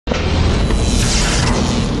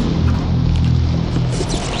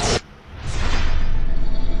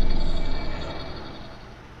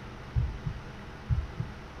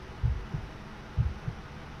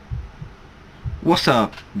What's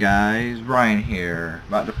up, guys? Ryan here,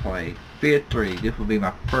 about to play F.E.A.R 3. This will be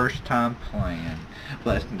my first time playing,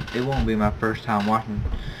 but it won't be my first time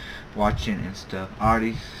watching and stuff. I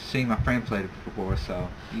already seen my friend play it before, so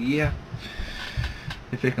yeah,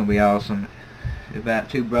 it's gonna be awesome. It's about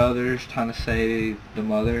two brothers trying to save the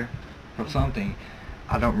mother from something.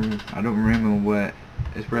 I don't remember what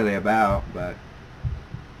it's really about, but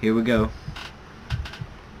here we go.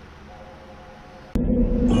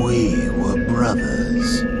 We were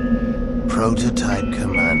brothers, prototype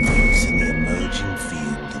commandos in the emerging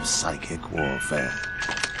field of psychic warfare.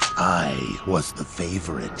 I was the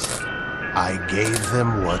favorite. I gave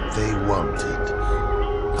them what they wanted.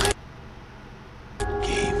 I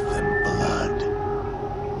gave them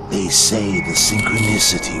blood. They say the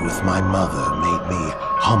synchronicity with my mother made me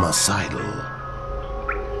homicidal.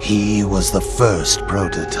 He was the first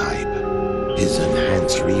prototype. His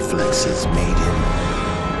enhanced reflexes made him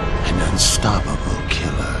an unstoppable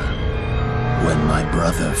killer. When my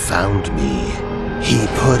brother found me, he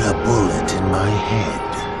put a bullet in my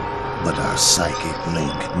head, but our psychic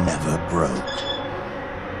link never broke.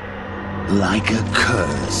 Like a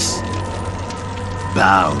curse,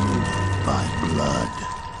 bound by blood.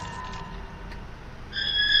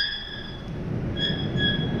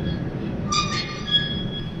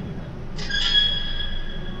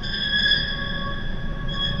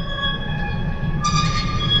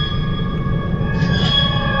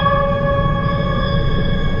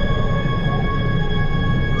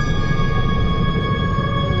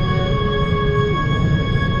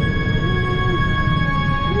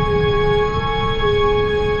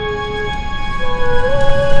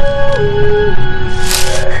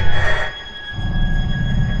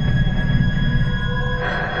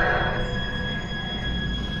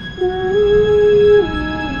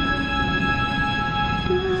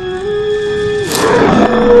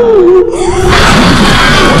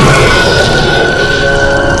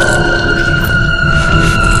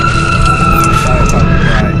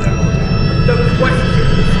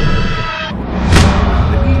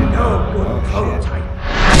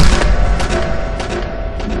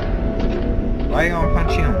 Why you gonna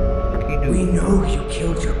punch him? What can you do? We know you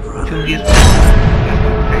killed your brother. That's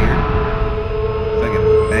not fair. Fucking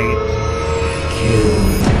faggots.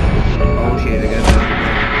 Oh shit, I got that.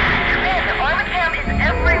 Command, the is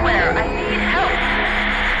everywhere. I need help.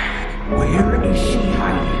 Where is she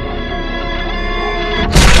hiding?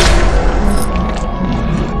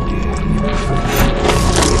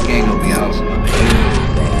 This game gonna be awesome.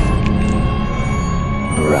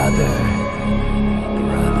 Brother.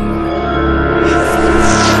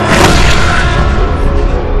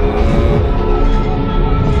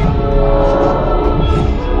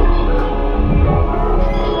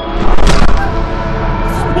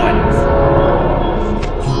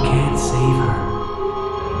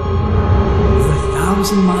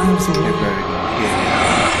 Miles away.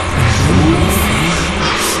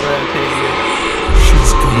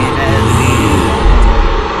 She's gonna leave.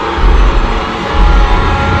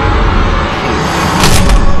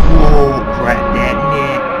 Whoa, crack that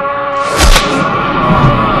neck.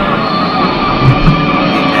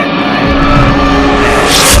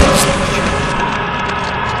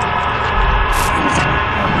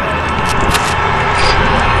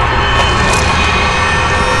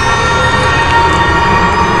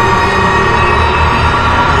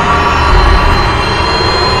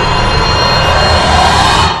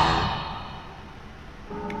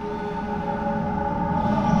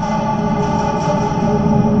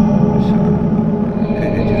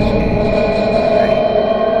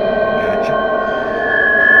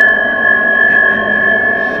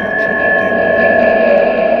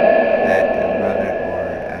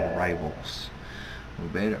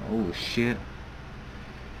 Oh shit.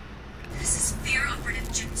 This is F.E.A.R operative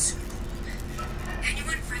Jinsu.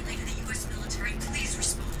 Anyone friendly to the U.S. military, please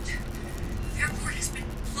respond. Airport has been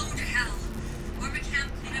blown to hell. Army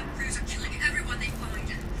camp cleanup crews are killing everyone they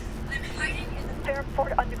find. I'm hiding in the F.E.A.R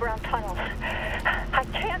port underground tunnels. I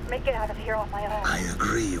can't make it out of here on my own. I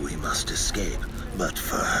agree we must escape, but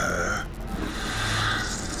for her...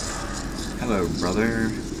 Hello,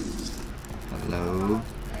 brother. Hello.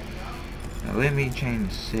 Now let me change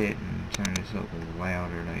the set and turn this up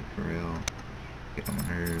louder, like for real. Get on my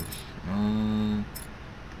nerves.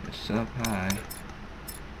 It's up high.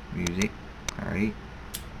 Music. Alright.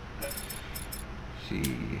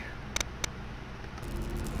 See.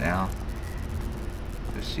 Now.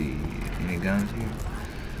 Let's see. Any guns here?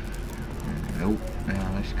 Nope.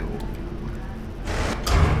 Now let's go.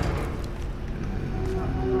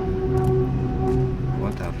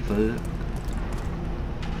 What the fuck?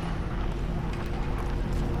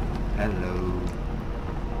 Hello.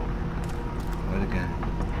 another gun.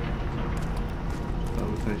 What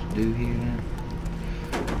we're supposed to do here now?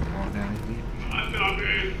 Walk down this bitch.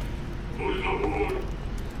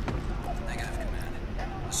 Negative, Command.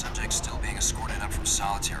 The subject's still being escorted up from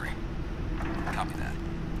solitary. Copy that.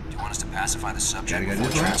 Do you want us to pacify the subject Gotta go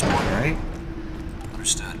before this way, transport? alright?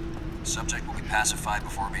 Understood. Subject will be pacified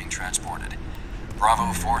before being transported. Bravo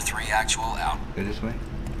 4-3 actual out. Go this way.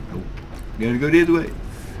 Oh, gotta go this way.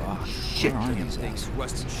 Fuck. Shit. Where are you? Things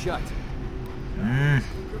rusted shut.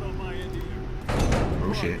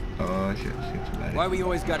 Oh shit. Oh shit. See somebody. Why we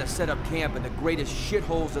always gotta set up camp in the greatest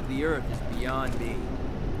shitholes of the earth is beyond me.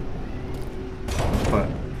 Fuck.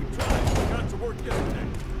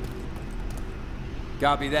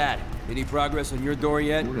 Copy that. Any progress on your door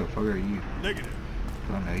yet? Who the fuck are you? Negative.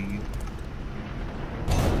 I don't know you.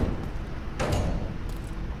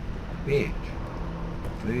 Bitch.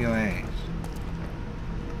 Look at your ass.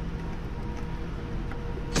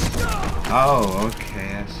 Oh,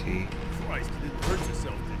 okay, I see. Christ, you didn't hurt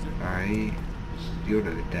yourself, did you? Alright. You're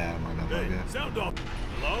the die, Hey, motherfucker. sound off.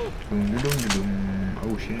 Hello? Boom, boom, boom, boom.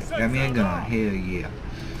 Oh shit. Got me a gun. Hell yeah.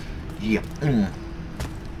 Yeah. Can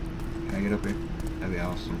I get up here? That'd be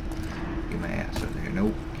awesome. Get my ass up there.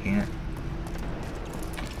 Nope, can't.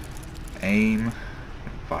 Aim.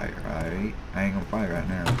 Fire. Alright. I ain't gonna fire right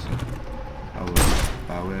now, so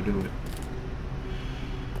I will do it.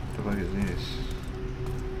 What the fuck is this?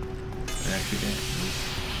 Actually, that.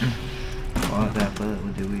 What the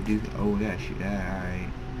fuck do we do? Oh, we gotta shoot that. Alright.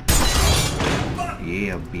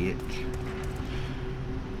 Yeah, bitch.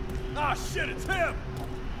 Ah, shit, it's him!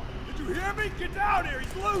 Did you hear me? Get down here,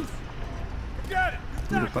 he's loose! Forget it!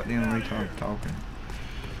 Who the fuck damn retard talking?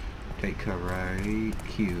 Take cover, right?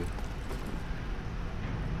 Q.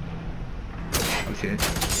 Oh shit.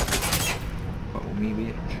 Fuck with me,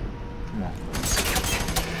 bitch. Come on.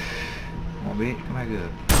 Come on, bitch. Come back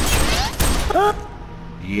up.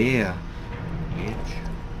 Yeah. Bitch.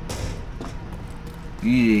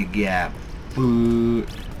 You got food.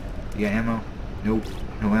 You got ammo? Nope.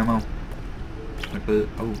 No ammo. What the?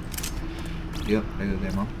 Oh. Yep, there goes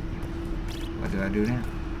ammo. What do I do now?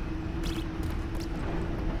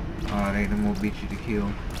 Oh, there ain't no more bitches to kill.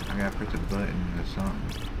 I gotta press a button or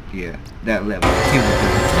something. Yeah, that level.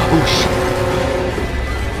 Oh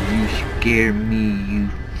shit! You scare me, you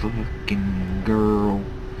fucking girl.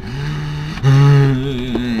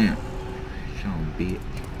 Son of a bitch.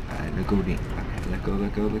 Alright, let's go then. Let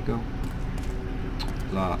go.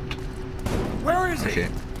 Locked. Where is Oh he?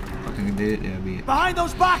 shit. Fucking did it, that'll be it. Behind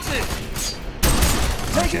those boxes!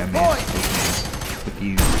 Okay, I missed. Fuck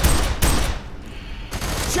you.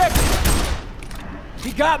 Check it!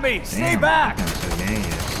 He got me! Stay Damn, back! I'm so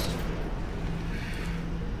gas.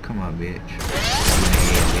 Come on, bitch.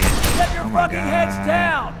 Yeah, bitch. Get your Oh my fucking God. heads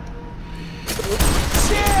down!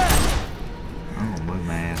 Shit! I'm gonna move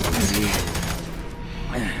my ass over here.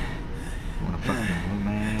 Wanna fucking move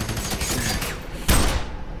my ass?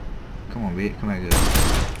 Come on, bitch. Come back up.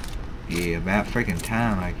 Yeah, about freaking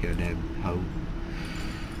time I killed that hoe.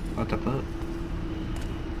 What the fuck?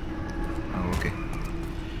 Oh, okay.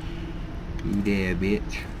 You there,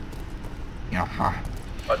 bitch. Yaha.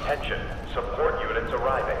 Attention, support units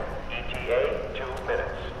arriving. ETA 2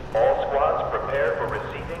 minutes. All squads prepare for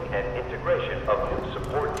receiving and integration of new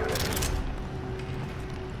support units.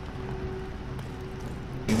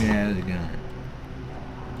 Give me that other gun.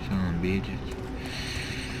 Son of bitches.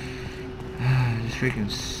 This freaking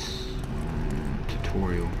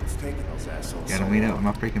tutorial. Gotta meet up with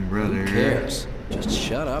my freaking brother. Who cares? Just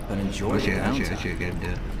shut up and enjoy Oh the shit, downtime. gotta do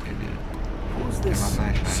it. Who's Get my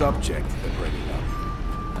flashlight. subject they're bringing up?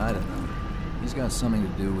 I don't know. He's got something to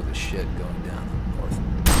do with the shit going down in the north.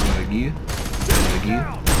 Like you? Like you?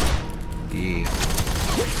 Yeah.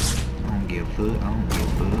 I don't give a fuck.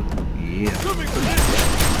 Yeah.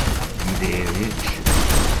 You dead, bitch.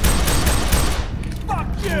 Fuck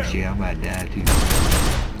Oh you! shit, I'm about to die too.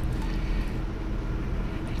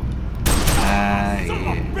 Ah,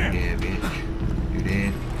 yeah, you dead, bitch. You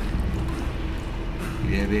dead? You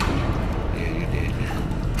dead, bitch? Yeah, you dead.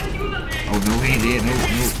 Oh no, he ain't dead. No.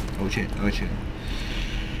 Oh shit.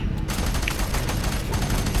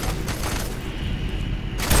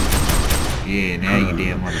 Yeah, now you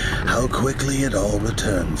dead, motherfucker. How quickly it all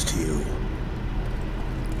returns to you.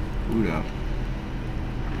 Who the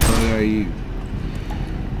fuck are you?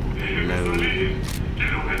 Hello.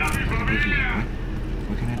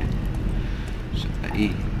 What can I do? So, E.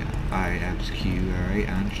 Alright, that's Q. Alright,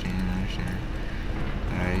 I understand.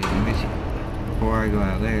 Alright, let me see. Before I go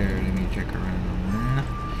out there, let me check around.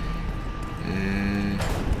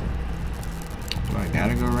 Do I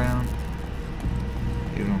gotta go around?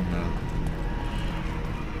 You don't know.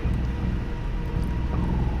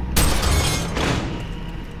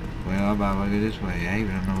 about to go this way. I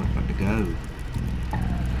even don't know what's about to go.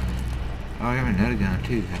 Oh, I have another gun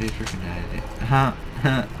too. I just recognized it.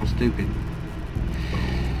 I'm stupid.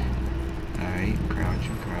 Alright,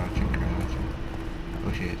 crouching.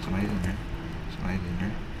 Oh shit, somebody's in there.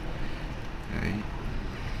 Alright.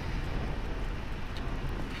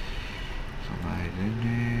 Somebody's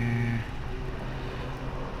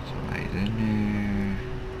in there.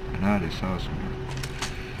 I know I just saw someone.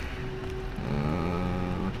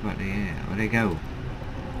 What's about they at? Where'd they go?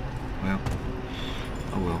 Well.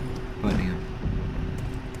 Oh well. Fuck them.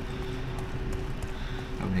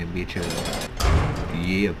 Open that bitch up.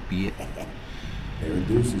 Yeah, bitch. There are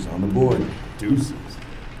deuces on the board. Deuces?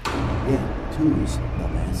 Yeah, twos,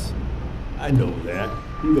 dumbass. I know that.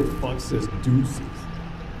 Who the fuck says deuces?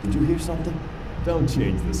 Did you hear something? Don't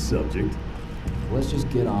change the subject. Let's just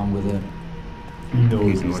get on with it. He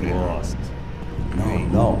knows he's lost.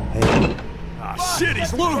 No, hey. Ah, shit,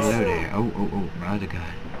 he's loose! Hello there. Oh, my other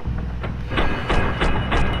guy.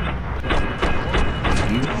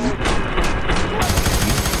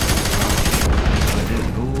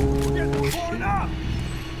 Oh, shit.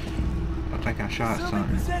 I think I shot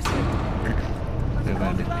something. That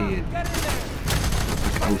I just did.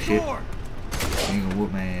 Oh, shit. You ain't gonna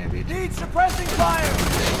whoop my ass, bitch. Need suppressing fire!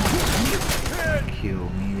 Kill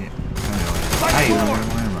me. Hey, where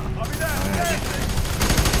am I?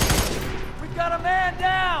 We've got a man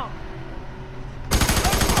down!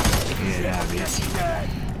 Yeah, bitch.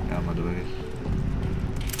 Got motherfuckers.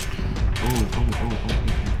 Oh.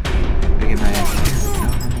 Get my ass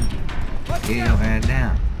down. No. Get your ass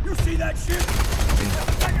down. You see that shit?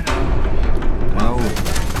 No.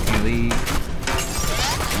 Can't leave.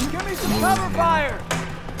 Give me some cover fire!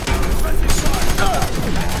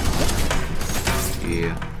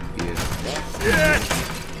 Yeah. Shit!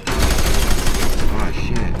 Oh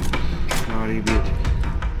shit. Sorry, bitch.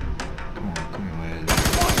 Come here, lad.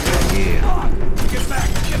 Yeah. Get back!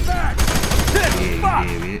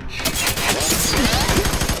 Yeah, bitch.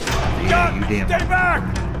 Yeah, you damn. Stay back!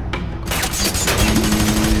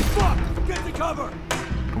 Fuck! Get the cover!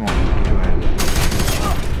 Come on, get your ass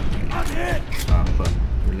up. I'm hit! Oh, fuck.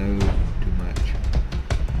 Reload too much.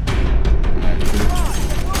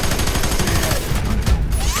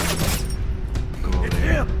 Go over there.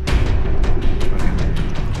 Him!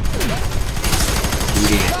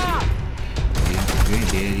 You ain't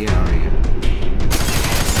dead, you already.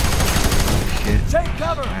 Oh shit. Take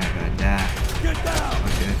cover! I ain't gonna die. Get down!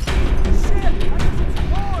 Okay. Shit! I need some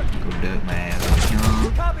support! Go duck my ass.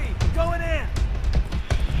 Copy! Going in!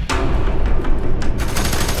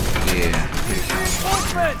 Yeah.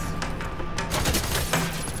 Reinforcements!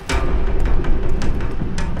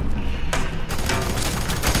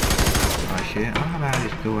 Oh shit. How about I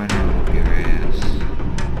just go in there and whoop your ass?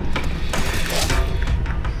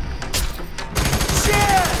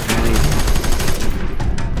 Shit!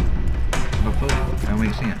 My foot. That don't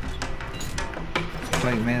make sense. It's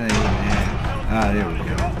like melee. Ah, there we go.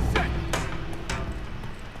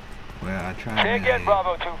 Well, I tried. Say again,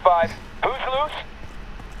 Bravo 2-5. Who's loose?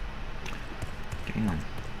 Damn.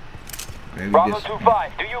 Maybe Bravo just,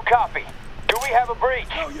 2-5, do you copy? Do we have a breach?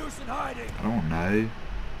 No use in hiding! I don't know.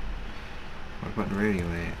 What about the radio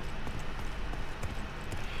at?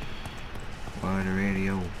 Why the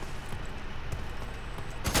radio?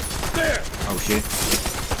 There! Oh shit.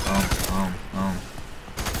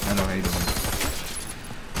 I know how you doing.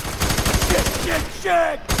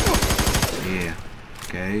 Shit! Yeah.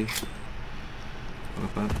 Okay. What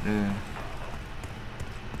about there?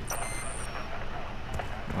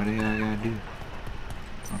 What the hell I gotta do?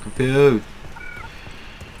 I'm confused.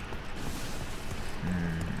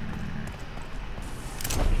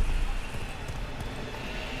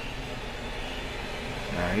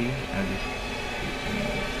 Alright, I just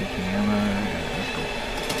get some ammo. Let's go.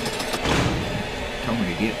 Told me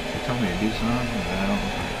to do something, but I don't know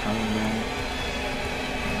if I'm talking about it.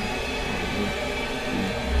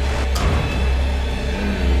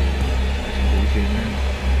 That's bullshit now.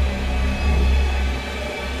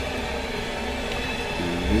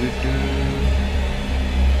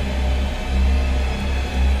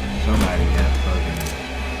 Somebody got fucking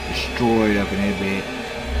destroyed up in that bit.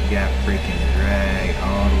 Got freaking dragged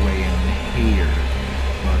all the way in here.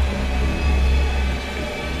 Fuck that food.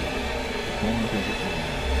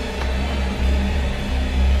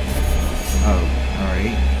 Oh,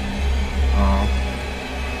 alright.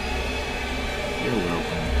 You're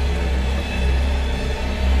welcome.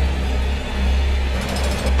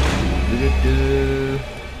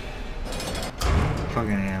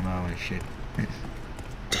 Fucking ammo and shit.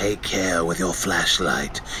 Take care with your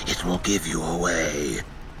flashlight. It will give you away.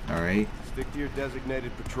 Alright. Stick to your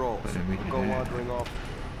designated patrols. Let me do Go that. wandering off.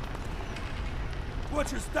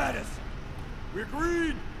 What's your status? We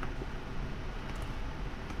agreed.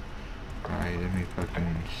 Alright, let me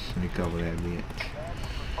fucking sneak over that bitch.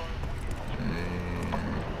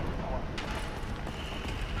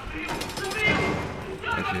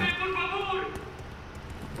 That's it.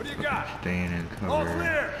 What do you got? Staying in All cover.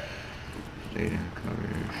 clear. Staying in cover.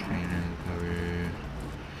 Staying in cover.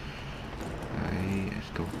 Alright, let's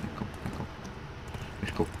go. Let's go. Let's go.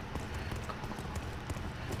 Let's go.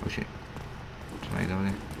 Oh shit. Somebody's over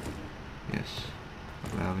there? Yes.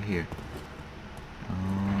 Over here.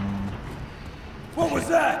 What was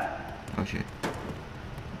that? Oh shit.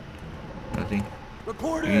 Nothing.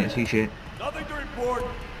 Report You in. didn't see shit. Nothing to report.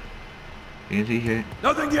 You didn't see shit.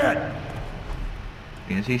 Nothing yet.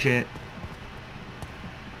 You didn't see shit.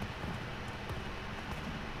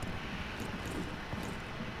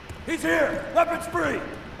 He's here. Weapons free.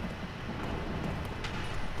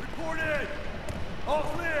 Report in. All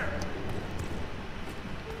clear.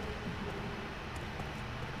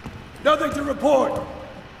 Nothing to report.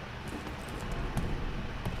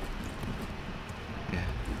 Yeah,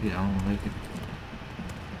 he's on looking.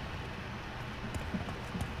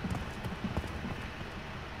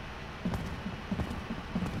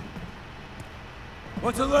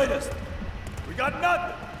 What's the latest? We got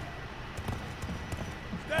nothing.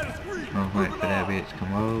 Status free. Oh, wait for that bitch to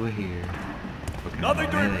come over here. Fucking Nothing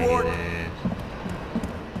to melee report. his ass.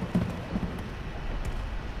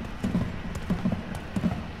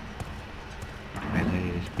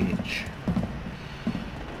 Melee this bitch.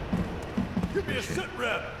 Give me a sit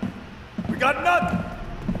rep. We got nothing.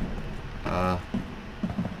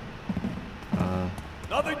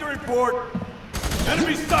 Nothing to report.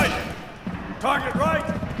 Enemy sighted. Target right.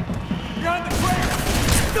 Behind the crate.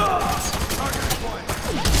 Target point.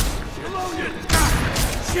 Reloaded.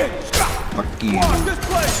 Shit. Fuck you. Watch this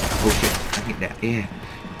place. Oh shit, I hit that. Yeah.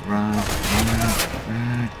 Run.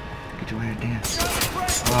 Get your ass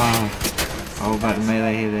down. Oh, about to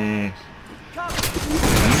melee his ass.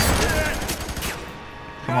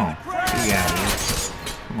 Come on. You got it.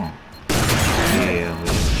 Come on. Yeah,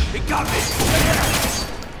 He got me.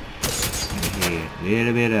 yeah.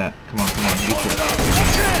 Little bit up. Come on, come on. Get your...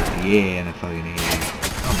 Yeah, in the fucking head.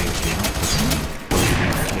 Don't make shit.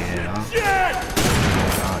 Head off.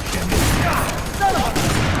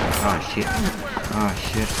 Oh shit. Oh shit. Oh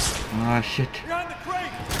shit. Oh shit. Behind the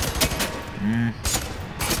crate.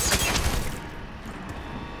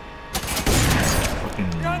 Fucking...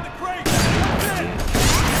 Behind the crate.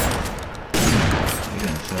 You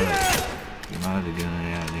done suck. Get my other gun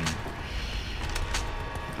out there.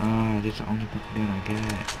 This is the only fucking gun I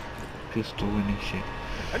got. Pistol and this shit.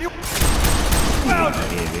 And you Yeah,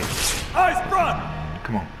 bitch. eyes front.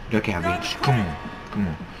 Come on. Duck out, bitch. Come on. Come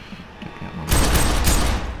on. Duck out, my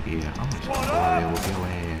Yeah, I'm just gonna go out there with your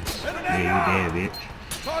ass. Yeah, you dead, bitch.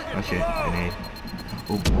 Oh shit. Grenade.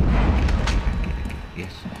 Oh.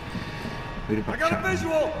 Yes. Who the fuck I got a shot me?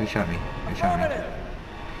 visual. Who shot me? Who shot me?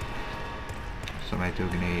 Somebody threw a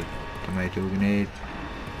grenade. Somebody threw a grenade.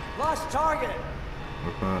 Lost target.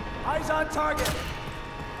 Look up. Eyes on target.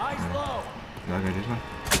 Eyes low. Do I go this way?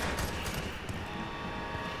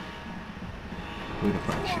 Who the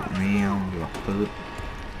fuck shoot me? I don't give a fuck.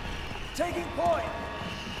 Taking point.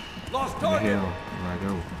 Lost Where the target. hell do I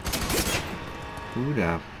go? Who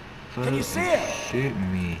the fuck Can you see is it?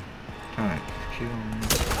 shooting me? Trying to kill me.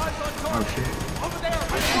 Eyes on Oh target. shit. Over there.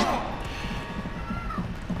 Right now.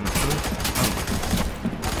 What the fuck?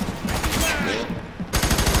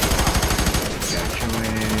 Got your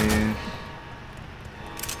ass.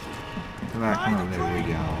 Come on, there we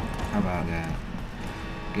go. How about that?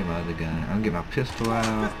 Get my other gun. I'll get my pistol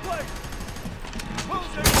out.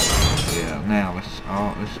 Yeah, now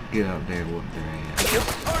let's get up there with their ass.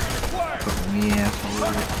 Fuck me,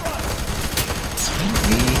 asshole.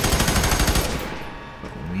 Me.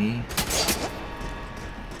 Fuck me.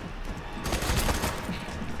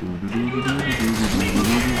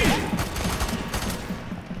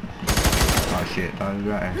 Oh shit, thought it was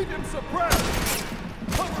right there. Keep him suppressed.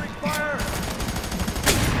 Covering fire.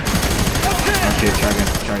 Oh shit,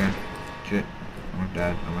 shotgun. Shit. Almost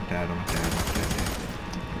died. Look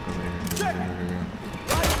over here.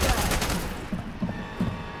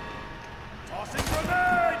 Tossing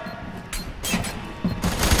grenade.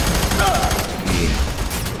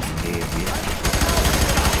 Yeah, bitch.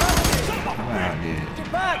 How about this? Get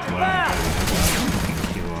back. Get Well, back.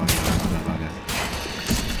 kill all y'all.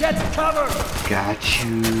 Get to cover. Got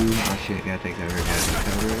you. Oh shit, gotta take cover.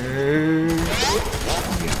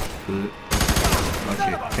 Yeah, foot. Oh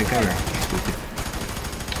shit, take cover. Stupid.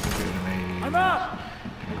 I'm up.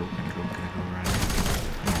 Can I go right now?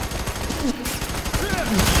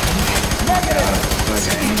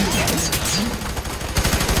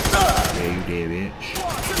 Yeah, you did, bitch.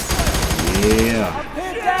 Yeah. I'm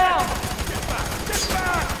pinned down!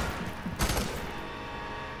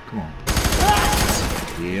 Come on.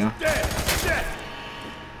 Yeah.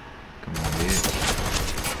 Come on, bitch.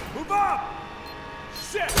 Move up!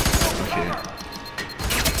 Shit! Oh, shit.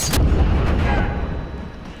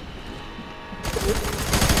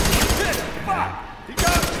 Fuck! He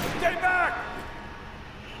got him! Stay back!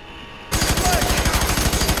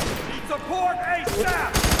 Need support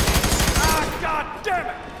ASAP! Ah, god damn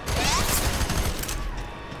it!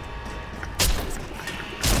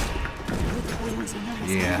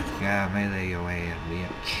 Yeah, gotta melee your ass,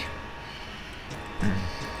 bitch.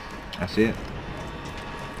 That's it.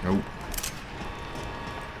 Nope.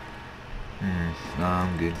 No,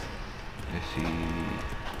 I'm good. Let's see.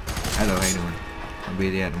 Hello, how you doing? I'm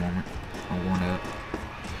busy at the moment. I'm going up.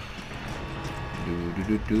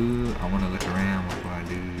 I want to look around before I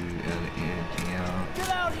do anything else. Get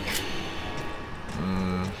out here!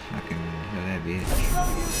 I can hear that bitch. No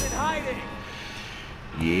use in hiding!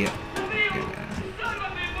 Yeah.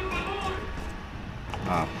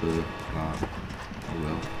 Ah, fuck. Oh,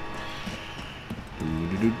 well.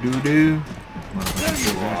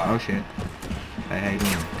 Oh, shit. Hey, how you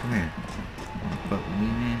doing? Come here. Wanna fuck with me,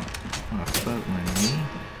 man? Wanna fuck with me?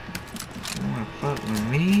 You wanna fuck with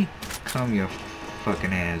me? Come your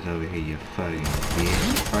fucking ass over here, you fucking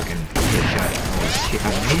bitch. Fucking headshot. Oh, shit. I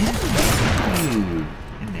missed? Dude.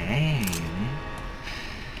 In the ass, man.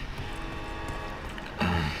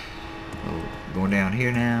 Oh, going down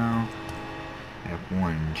here now.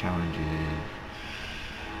 F1 challenges.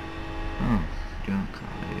 Oh, junk college.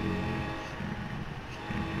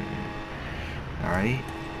 Alright.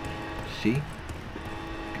 See? Get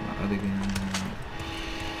my other gun.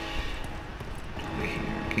 Over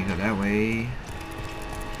here. Can't go that way.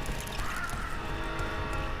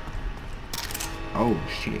 Oh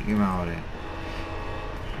shit, give me all that.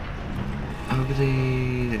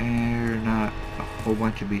 Hopefully there's not a whole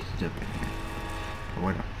bunch of beasts up in here.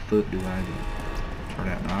 What the fuck do I do? Turn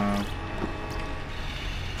that knob.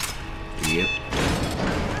 Yep.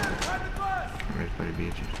 I'm ready for the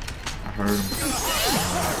bitches. I heard them.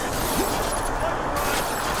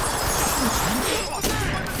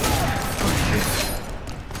 Oh shit.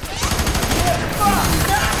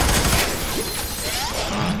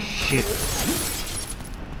 Oh shit.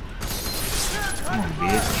 Come on,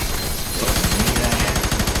 bitch.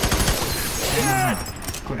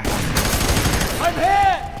 Quit. I'm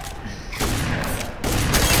hit!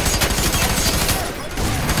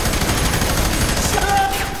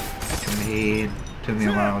 Head. Took me a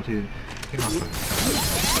while too. Get off of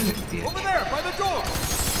it. Over there, by the door!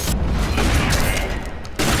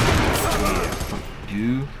 Yeah, fuck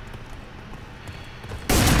you.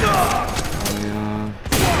 Oh yeah.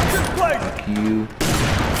 Fuck you.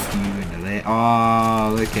 Fuck you in the leg. Oh,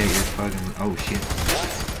 look at your fucking. Oh shit.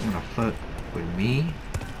 You wanna fuck with me?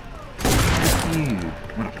 Fuck you.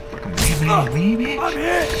 Wanna fucking me, bitch? I'm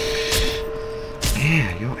hit! Yeah,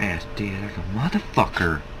 your ass dead like a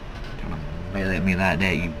motherfucker. Melee at me like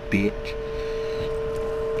that, you bitch.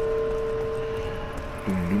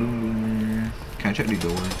 Can I check these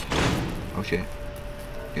doors? Oh shit.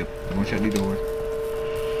 Yep, I'm gonna check these doors.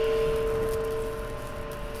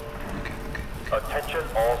 Okay. Attention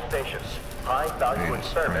all stations. High value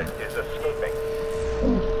experiment is escaping.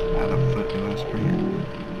 How the fuck do I sprint?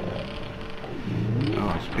 Oh,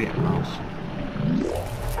 I spit mouse.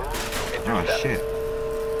 Oh shit.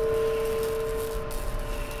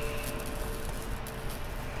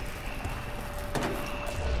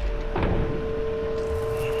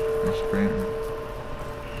 Sprinting.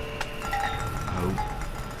 I hope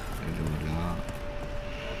they do a lot.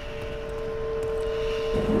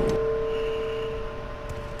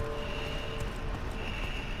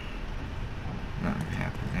 Nothing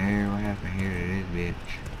happened there. What happened here to this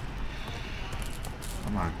bitch? Oh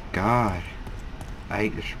my god. I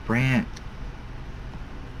hate the sprint.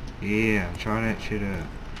 Yeah, try that shit up.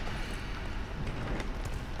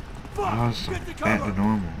 Awesome. Back to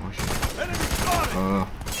normal. Oh shit.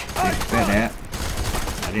 Didn't expect that.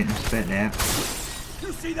 I didn't expect that.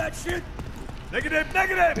 You see that shit? Negative,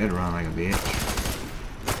 negative! Better run like a bitch.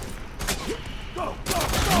 Go, go,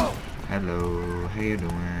 go! Hello, how you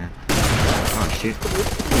doing? Oh shit.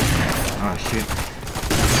 Oh shit.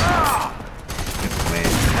 Get away.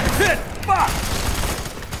 Hit! Fuck!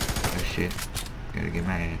 Oh shit. Gotta get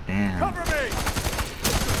my ass down. Cover me!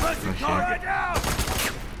 Oh shit. Right now!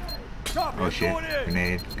 Oh shit.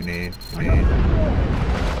 Grenade, grenade, grenade.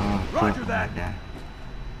 Oh fuck, I might die.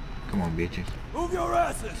 Come on, bitches. Move your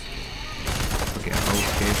asses! Okay,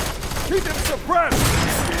 okay. Keep them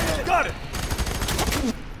suppressed! Got it!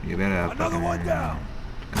 You better Another one down!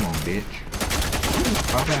 Come on, bitch.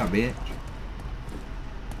 Pop out, bitch.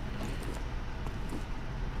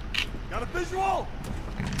 Got a visual?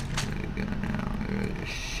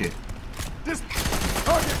 Shit. This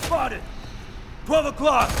target spotted! 12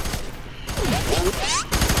 o'clock!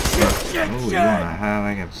 Shit, oh, you wanna hide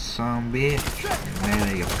like a son, bitch?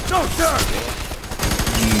 There you go. No, sir!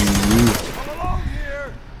 Come along here!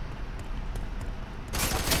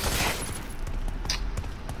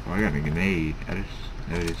 Oh, I got a grenade.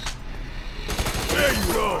 There it is. There you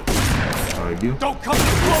go! Oh, you? Don't come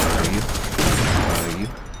too close! You?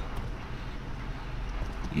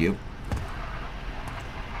 Yep.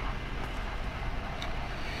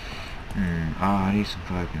 Oh, I need some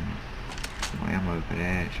fucking ammo for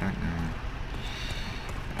that shotgun.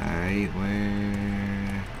 Alright,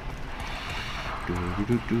 where? Got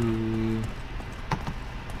you!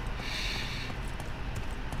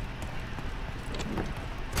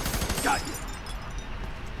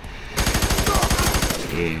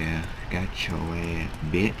 Yeah, got your ass,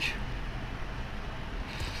 bitch.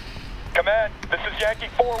 Command, this is Yankee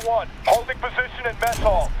 4-1. Holding position in mess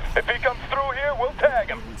hall. If he comes through here, we'll tag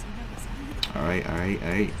him. Alright.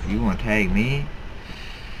 You wanna tag me?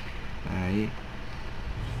 Alright.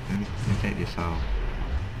 Let me take this off.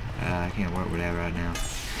 I can't work with that right now.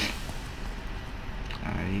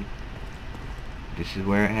 Alright. This is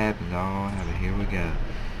where it happens. Oh, here we go.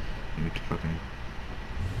 Let me fucking...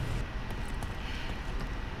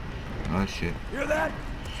 Oh shit. Hear that?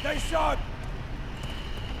 Stay sharp!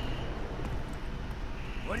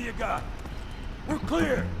 What do you got? We're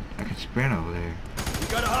clear! I can sprint over there. We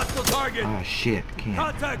got a hostile target! Oh shit, can't.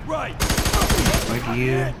 Contact right! Fuck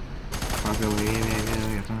you. Fuck over here,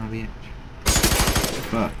 baby. Son of a bitch.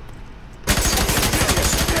 Fuck.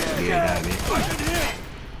 Yeah, that bitch.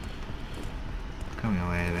 Come on,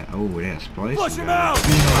 man. Oh, that's explosive. Flush him out!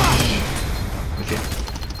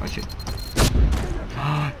 Oh shit.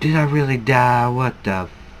 Did I really die? What the?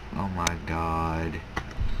 Oh my god.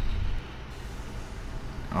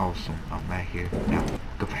 Awesome. I'm back here. Now,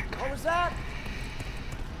 go back. What was that?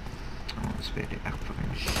 I want to spit it. I fucking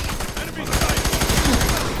Enemy sight!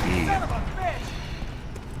 Son of a bitch!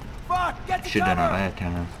 Fuck! Get to should have done it cover! that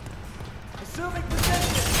time. Assuming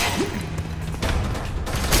position!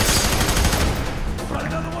 Got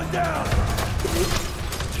another one down!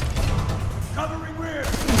 Covering rear!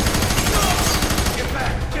 Get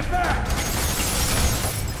back! Get back!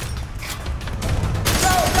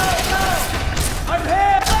 Go! I'm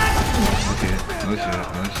here! Okay. Oh shit.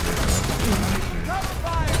 Cover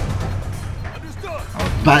fire! Understood! I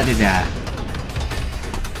was about to die.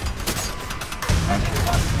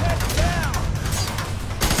 Head down!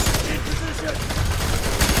 In position!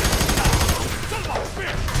 Son of a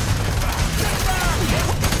bitch!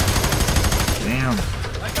 Damn.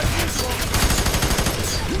 I got visual!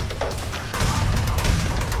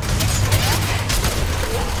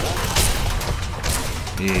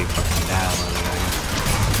 Yeah, fucking down over there.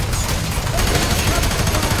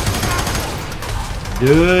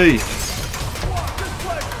 Dude.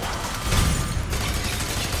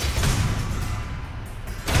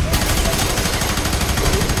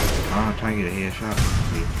 I'm trying to get a headshot.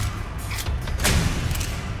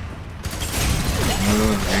 No,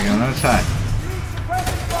 there you go, another side.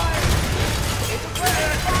 Suppressing fire!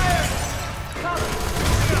 Suppressing fire! Cover!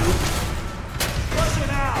 Flush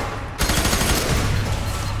it out!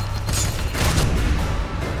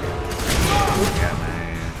 Yeah,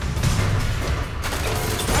 man.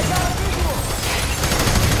 I got a visual!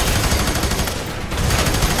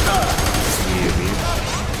 Yeah, bitch.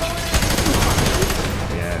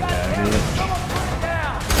 Yeah, got it. Someone put it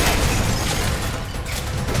down!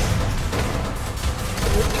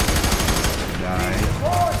 Die.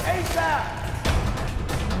 Forward ASAP!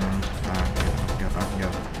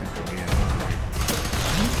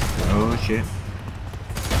 Oh shit.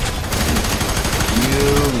 You.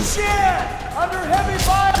 Shit! Under heavy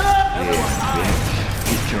fire! Yeah, bitch.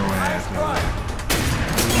 Get your ass over there.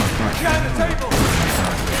 Behind the table!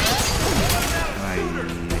 Hey,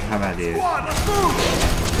 how about this? Squad, let's move!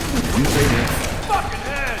 You say that. Fucking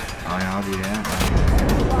head! Oh yeah, I'll do that.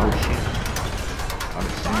 Oh shit. I'll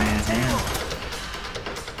just send that down.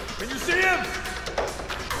 Can you see him?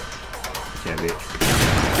 Yeah, bitch.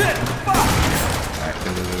 Shit! Fuck! Alright,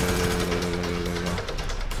 go.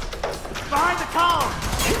 Behind the column!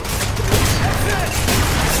 That's it!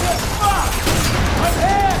 Fuck! I'm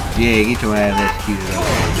here! Yeah, get your ass executed up.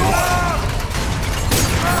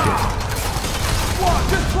 Squad,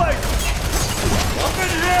 this place! Up in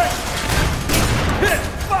here!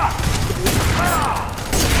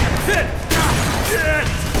 Yeah.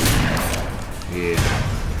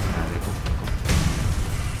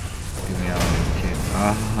 Give me all that shit.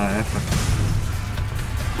 That's fucking...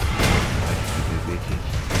 Stupid bitches.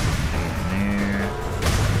 Stay in there.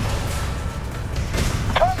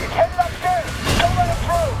 Target's headed upstairs! Don't let him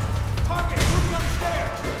through! Target, moving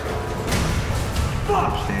upstairs!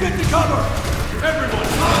 Fuck! Get to cover! Everyone,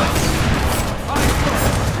 hide! Hide first!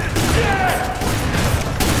 Shit!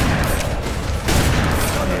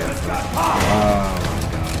 Just got popped! Oh my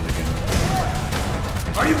god, look at him.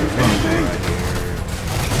 Are you kidding me?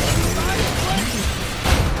 Right here.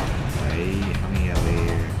 Hey, how many over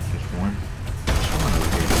here? Just one? One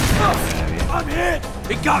over here. I'm hit!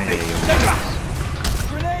 He got me!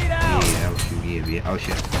 Grenade out! Yeah, oh shoot, yeah. Oh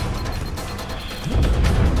shit.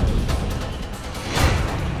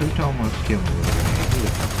 Who told me to kill me with a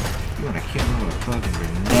grenade? You wanna kill me with a fucking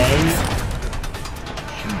grenade?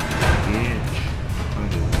 Son of a bitch. What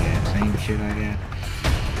is that? Same shit I got?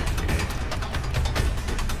 Okay.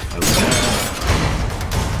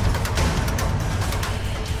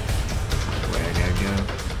 Where I gotta go?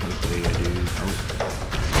 Hopefully I do. Oh.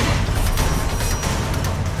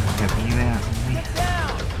 Helping you out, homie.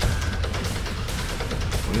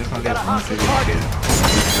 What if I got one through this shit?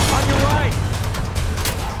 On your right!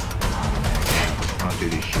 I'll do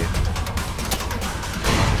this shit.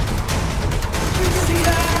 See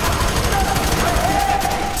that?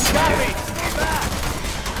 Got me! Stay back!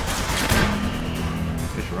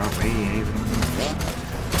 This rock way, even.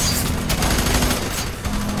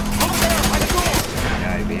 Over there, by the door!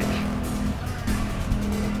 Die, bitch.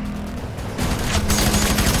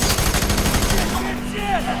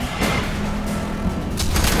 Shit!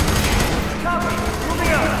 Copy!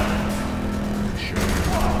 Moving up! Sure.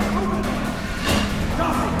 Copy! I'm ready!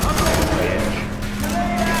 Bitch.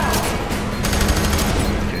 Grenade out!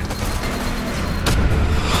 Okay.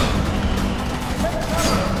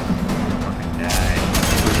 Fucking die.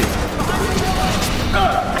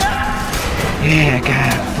 Yeah,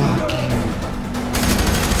 God, fuck you.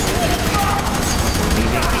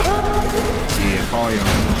 Yeah, follow your own.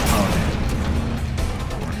 Follow that.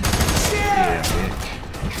 Yeah, bitch.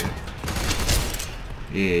 Shit.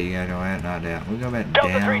 Yeah, you gotta go out, not down. We go back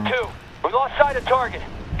Delta down. 3-2. We lost sight of target.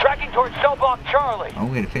 Tracking towards cell block Charlie.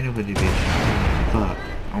 I'm gonna finish with these bitches. Fuck.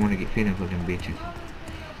 I wanna get finished with them bitches.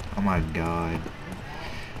 Oh my god.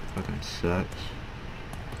 Fucking sucks.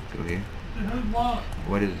 Go here.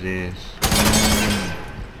 What is this?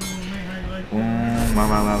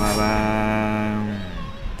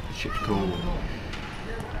 This shit's cool.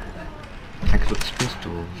 Texas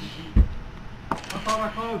pistols.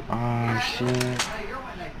 Oh shit.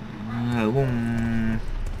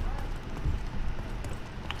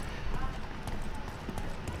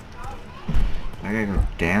 I gotta go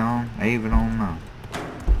down? I even don't know.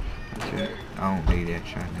 That's it. I don't need that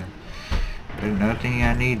shotgun. There's nothing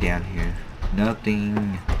I need down here.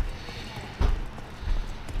 Nothing.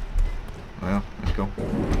 Well, let's go.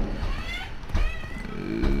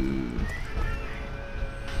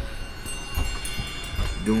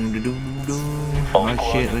 Oh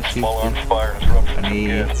shit, let's see. Small arms fire disruptions I need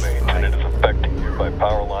from gas mains, and it is affecting nearby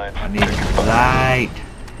power lines. I need light.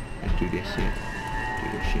 Let's do this shit. Do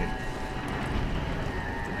this shit.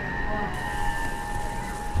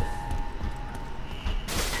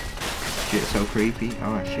 Shit's so creepy.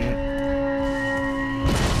 Oh shit.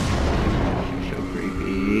 Shit's so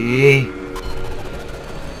creepy.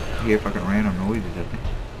 Hear fucking random noises, I think.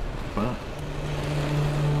 Fuck.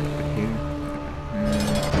 Up here.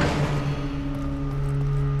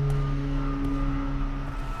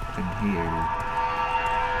 What's in here?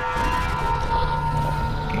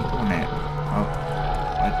 Can't go in that. Oh.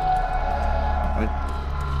 What? What?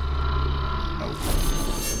 Oh.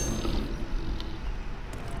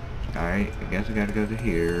 Alright, I guess I gotta go to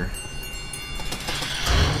here.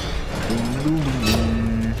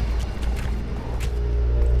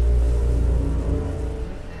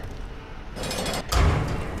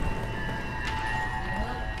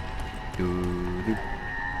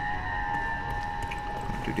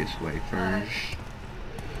 Do this way first.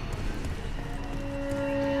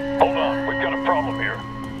 Hold on, we've got a problem here.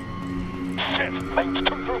 Shit, mates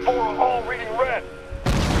 2 through 4 are all reading red.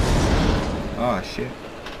 Oh shit.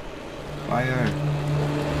 Fire.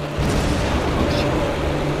 Oh shit.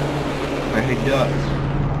 Wait, hey duck.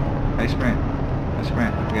 Hey sprint. Hey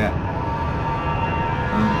sprint, what we got?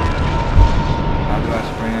 How do I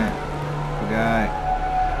sprint? Forgot.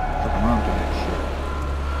 Fucking run through that shit.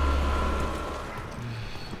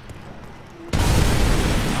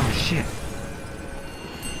 Oh shit.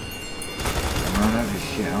 Run out of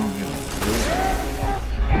shit, I don't give a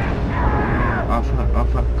fuck. Oh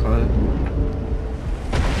fuck, close.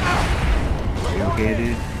 okay,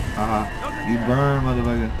 dude? You burn,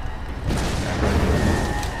 motherfucker.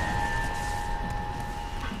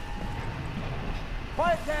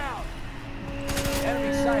 Quiet down!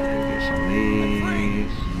 Enemy sighted. Get some of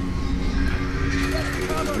these.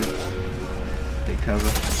 Take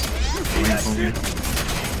cover. Wait for me.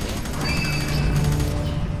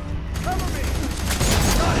 Cover me!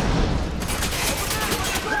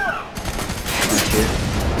 Oh shit.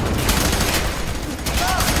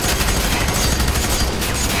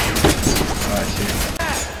 Oh shit.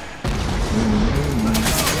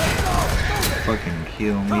 Fucking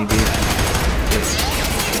kill me, bitch.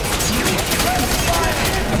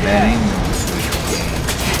 Bad aim on this game.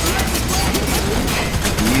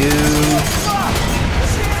 You.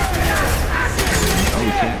 Oh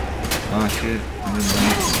shit. Oh shit. I'm gonna run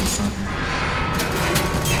into something.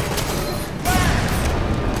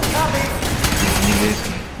 Give me this.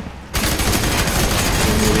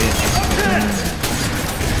 Give me this.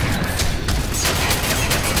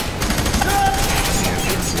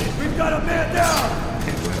 We've got a man down!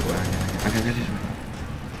 Okay, where? I got this one.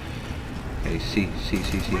 Okay, see.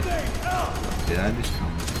 Did I just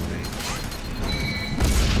come this way?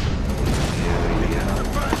 Yeah.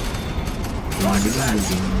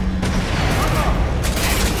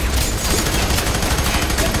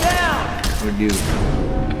 What do?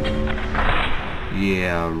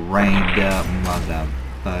 Yeah, rained up,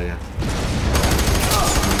 motherfucker.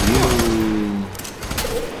 You.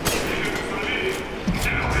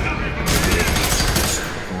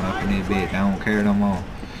 Going up in this bitch. I don't care no more.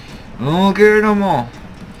 I don't care no more.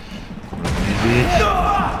 Going up in this bitch.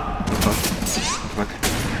 Fuck.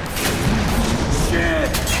 Shit!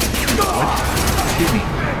 What? Excuse me.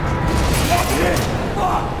 Okay,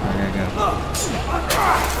 go.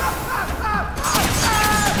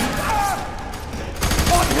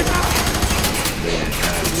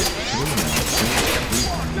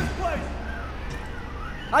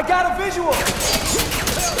 I got a visual!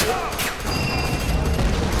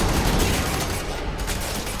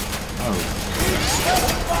 Oh.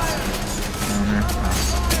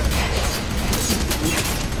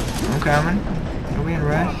 I'm coming. Don't be in a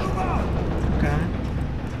rush. I'm coming.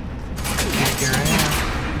 Kick your ass.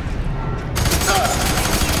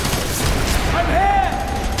 I'm here!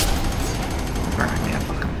 Alright, man,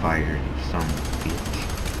 fucking fired, you son of a bitch.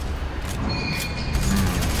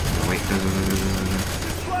 Wait, go.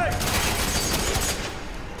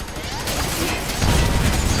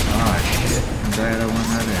 Oh shit, I'm glad I went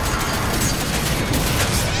right there.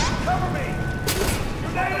 Cover me!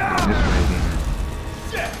 Grenade out! This way, then.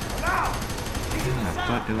 Shit! Now! How the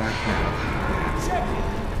fuck do I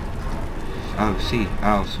Oh, see,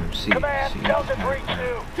 awesome, see. Command, Delta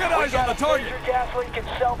 3-2. Get eyes on the target! Major gas leak in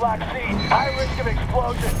cell block C. High risk of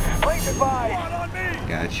explosion. Please advise. One on me!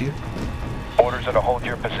 Got you. Orders are to hold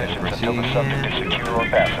your positions until the subject is secure or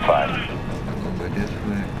pacified. I'm gonna go this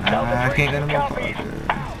way. I can't get him up.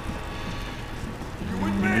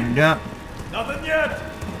 Jump. Nothing yet!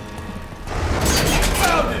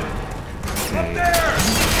 Found him! Up there!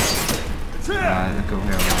 It's him! Let's go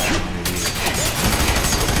here.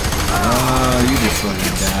 Oh, you just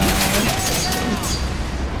fucking died.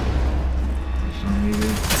 Show me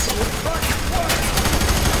this.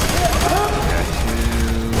 Got you.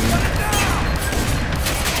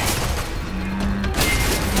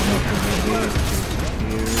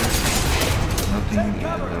 Nothing is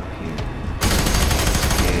up here.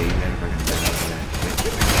 Yeah, you gotta fucking die for that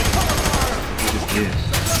shit. What is this?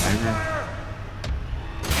 Ever?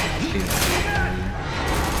 Shit.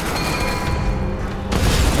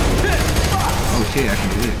 Oh shit, I can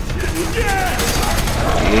do this. Yeah.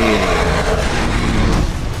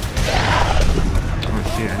 Oh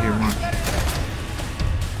shit, I hear one.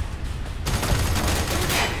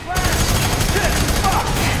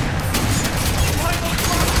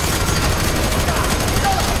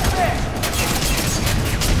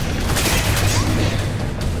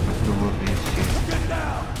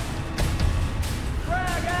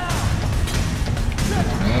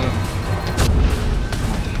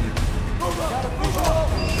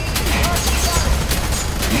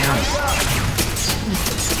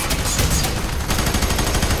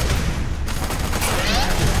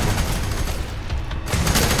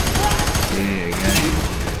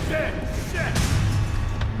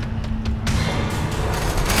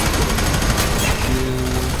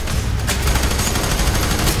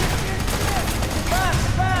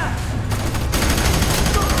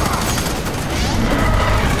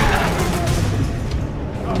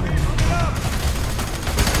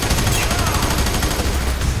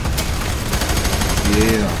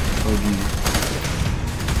 Yeah, OG.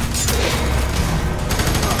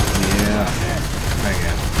 Yeah.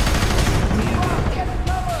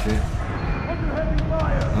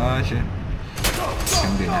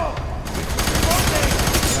 now.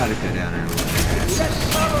 Gotta go down there a little bit.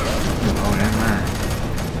 Oh, never mind.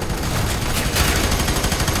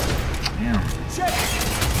 Damn.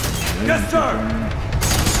 Yes, sir!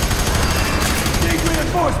 Need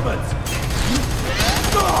reinforcements!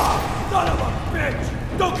 Ah, son of a bitch!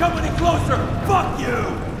 Don't come any closer! Fuck you!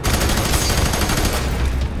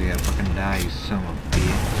 You gotta fucking die, you son of a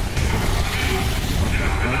bitch. What the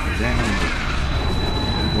fuck is that noise?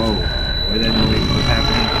 Whoa. Where's that noise? What's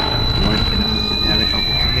happening? What is happening? Oh,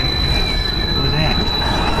 what's that? What was that?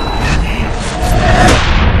 Damn.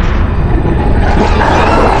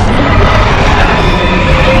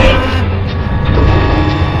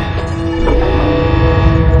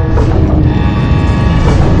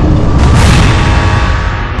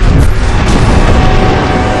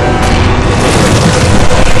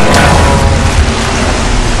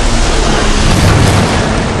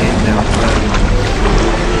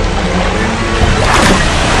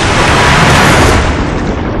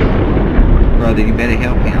 Brother, you better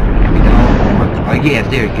help him. If you don't, oh yes,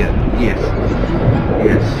 there you go. Yes.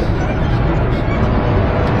 Yes.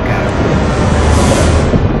 Got him.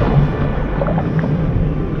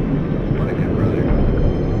 What a good brother.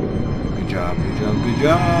 Good job, good job, good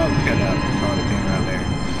job. Got that retarded thing right there.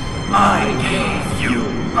 I gave you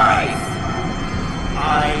life.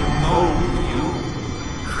 I mold you,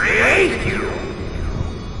 create you.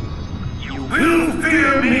 You will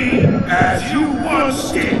fear me as you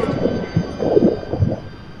once did.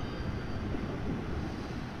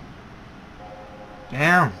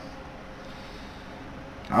 Damn.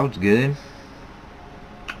 That was good.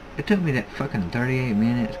 It took me that fucking 38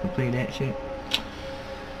 minutes to complete that shit.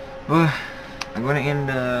 Well, I'm going to end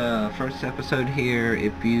the first episode here.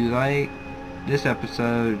 If you like this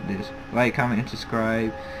episode, just like, comment, and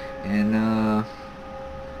subscribe. And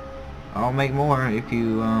I'll make more if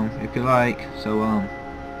you like. So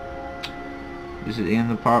this is the end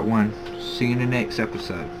of part 1. See you in the next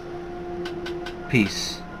episode.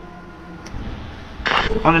 Peace.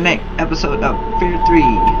 On the next episode of F.E.A.R 3.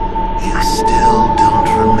 You still don't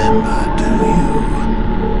remember, do you?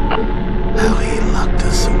 How he locked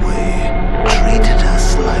us away, treated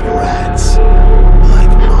us like rats,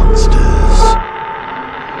 like monsters.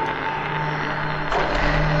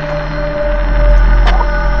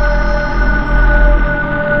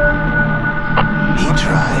 He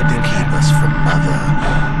tried to keep us from Mother,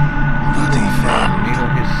 but he failed.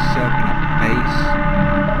 Needle himself in the face.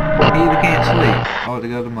 He even can't sleep. Oh, to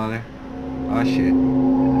go to Mother. Oh shit.